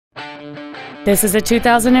This is a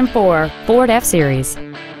 2004 Ford F-Series.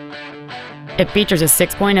 It features a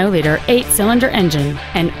 6.0-liter 8-cylinder engine,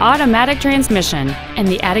 an automatic transmission, and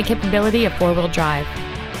the added capability of 4-wheel drive.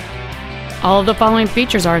 All of the following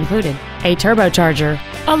features are included: a turbocharger,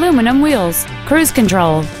 aluminum wheels, cruise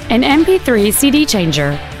control, an MP3 CD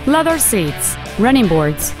changer, leather seats, running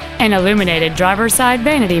boards, an illuminated driver's side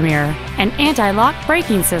vanity mirror, an anti-lock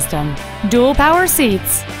braking system, dual power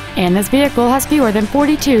seats, and this vehicle has fewer than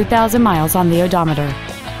 42,000 miles on the odometer.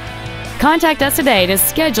 Contact us today to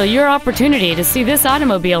schedule your opportunity to see this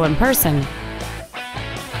automobile in person.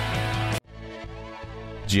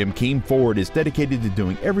 Keim Ford is dedicated to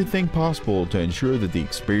doing everything possible to ensure that the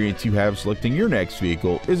experience you have selecting your next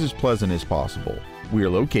vehicle is as pleasant as possible. We are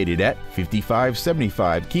located at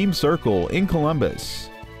 5575 Keim Circle in Columbus.